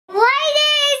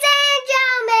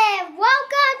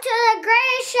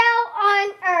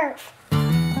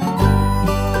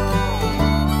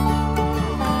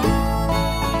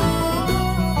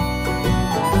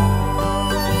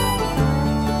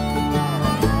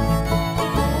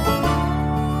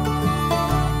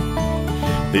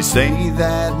They say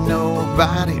that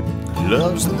nobody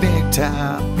loves the big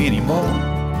top anymore.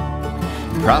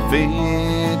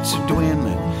 Profits are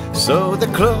dwindling, so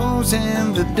they're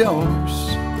closing the doors.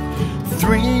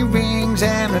 3 rings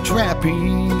and a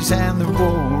trapeze and the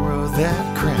roar of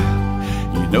that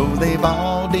crowd. You know they've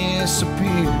all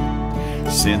disappeared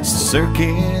since the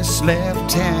circus left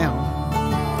town.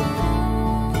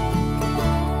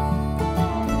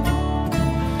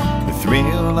 The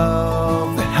thrill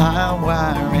of the high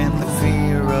wire and the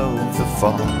fear of the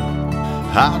fall.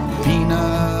 Hot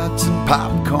peanuts and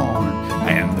popcorn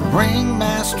and the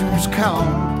ringmaster's call.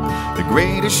 The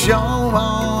greatest show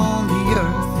on the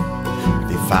earth,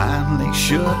 they finally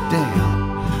shut down.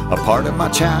 A part of my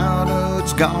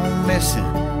childhood's gone missing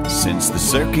since the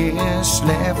circus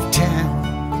left town.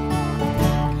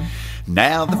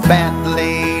 Now the fat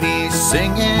lady's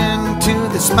singing to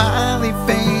the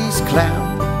smiley-faced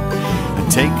clown.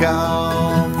 Take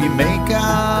off your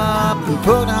makeup and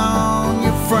put on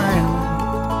your frown.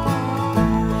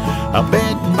 I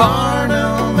bet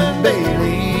Barnum and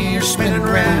Bailey are spinning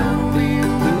round in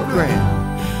the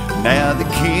ground. Now the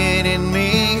kid in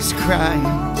me's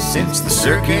crying since the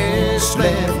circus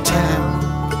left town.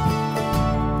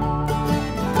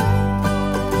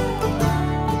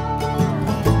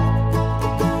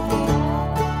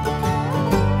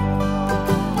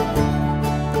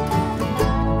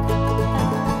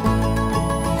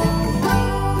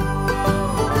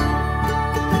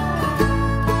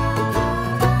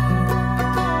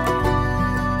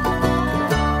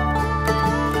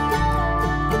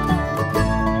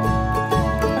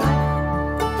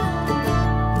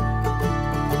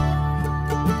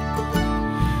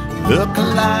 The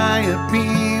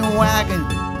calliope wagon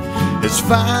has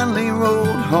finally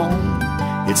rolled home.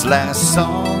 Its last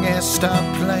song has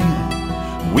stopped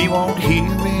playing. We won't hear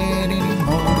it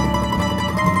anymore.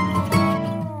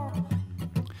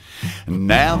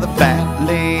 Now the fat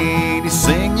lady's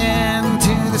singing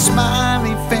to the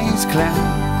smiley-faced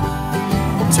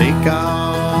clown. Take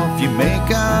off your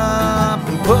makeup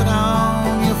and put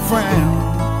on your frown.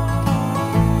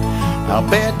 I'll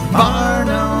bet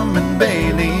Barnum and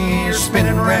Bailey are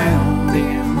spinning round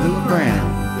in the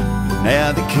ground.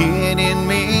 Now the kid in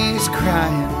me's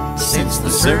crying since the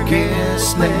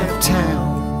circus left town.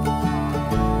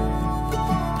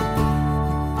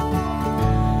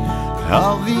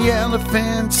 All the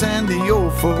elephants and the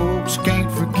old folks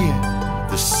can't forget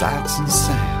the sights and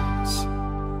sounds.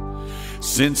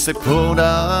 Since they pulled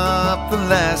up the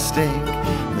last stake,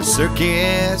 the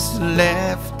circus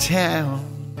left town.